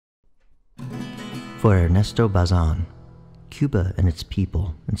For Ernesto Bazan, Cuba and its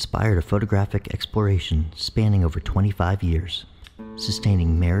people inspired a photographic exploration spanning over 25 years,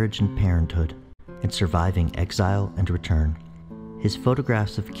 sustaining marriage and parenthood, and surviving exile and return. His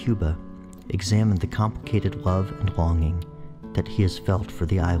photographs of Cuba examine the complicated love and longing that he has felt for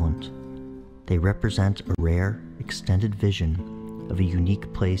the island. They represent a rare, extended vision of a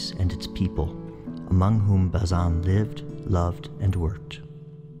unique place and its people, among whom Bazan lived, loved, and worked.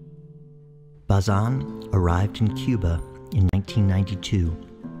 Bazan arrived in Cuba in 1992,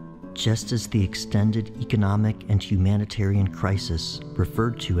 just as the extended economic and humanitarian crisis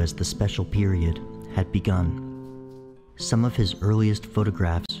referred to as the Special Period had begun. Some of his earliest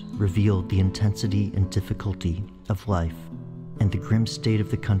photographs revealed the intensity and difficulty of life and the grim state of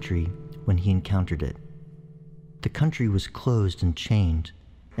the country when he encountered it. The country was closed and chained,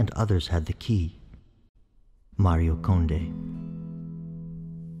 and others had the key. Mario Conde.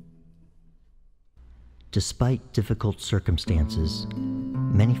 Despite difficult circumstances,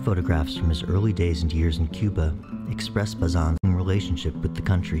 many photographs from his early days and years in Cuba express Bazan's relationship with the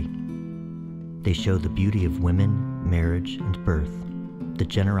country. They show the beauty of women, marriage, and birth, the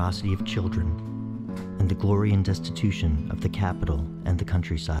generosity of children, and the glory and destitution of the capital and the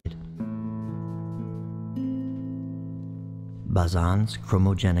countryside. Bazan's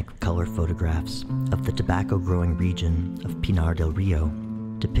chromogenic color photographs of the tobacco-growing region of Pinar del Rio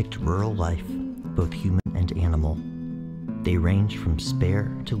depict rural life, both human and animal. They range from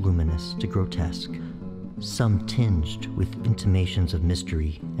spare to luminous to grotesque, some tinged with intimations of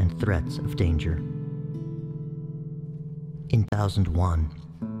mystery and threats of danger. In 2001,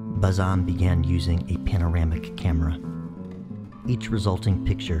 Bazan began using a panoramic camera. Each resulting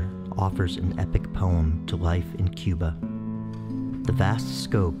picture offers an epic poem to life in Cuba. The vast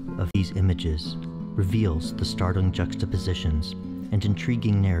scope of these images reveals the startling juxtapositions and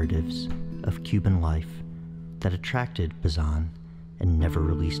intriguing narratives of Cuban life that attracted Bazan and never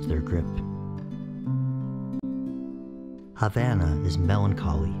released their grip. Havana is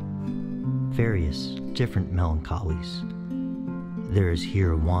melancholy, various different melancholies. There is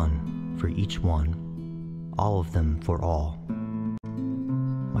here one for each one, all of them for all.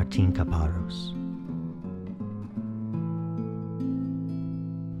 Martin Caparros.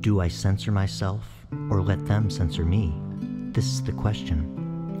 Do I censor myself or let them censor me? This is the question.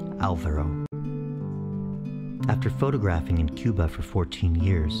 Alvaro. After photographing in Cuba for 14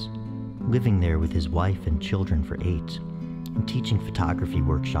 years, living there with his wife and children for 8, and teaching photography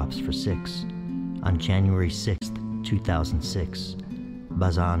workshops for 6, on January 6, 2006,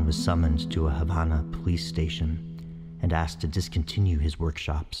 Bazan was summoned to a Havana police station and asked to discontinue his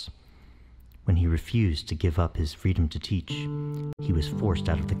workshops. When he refused to give up his freedom to teach, he was forced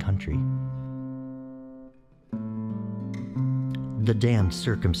out of the country. The damned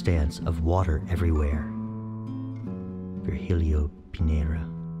circumstance of water everywhere. Virgilio Pinera.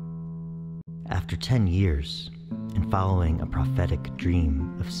 After 10 years, and following a prophetic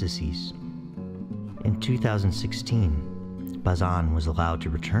dream of sissies, in 2016, Bazan was allowed to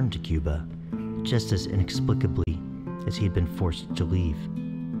return to Cuba, just as inexplicably as he had been forced to leave.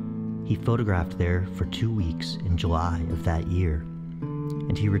 He photographed there for 2 weeks in July of that year,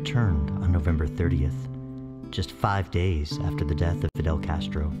 and he returned on November 30th, just 5 days after the death of Fidel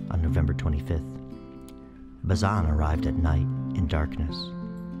Castro on November 25th. Bazan arrived at night in darkness,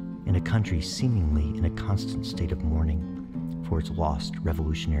 in a country seemingly in a constant state of mourning for its lost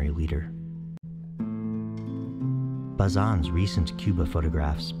revolutionary leader. Bazan's recent Cuba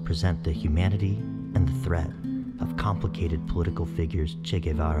photographs present the humanity and the threat of complicated political figures Che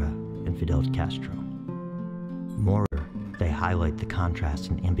Guevara and Fidel Castro. Moreover, they highlight the contrast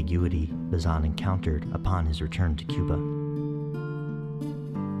and ambiguity Bazan encountered upon his return to Cuba.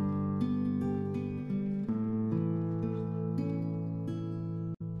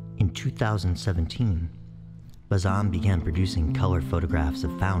 In 2017, Bazan began producing color photographs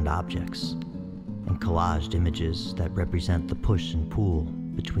of found objects and collaged images that represent the push and pull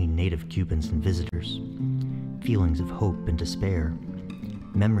between native Cubans and visitors, feelings of hope and despair,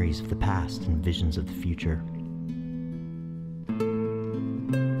 memories of the past and visions of the future.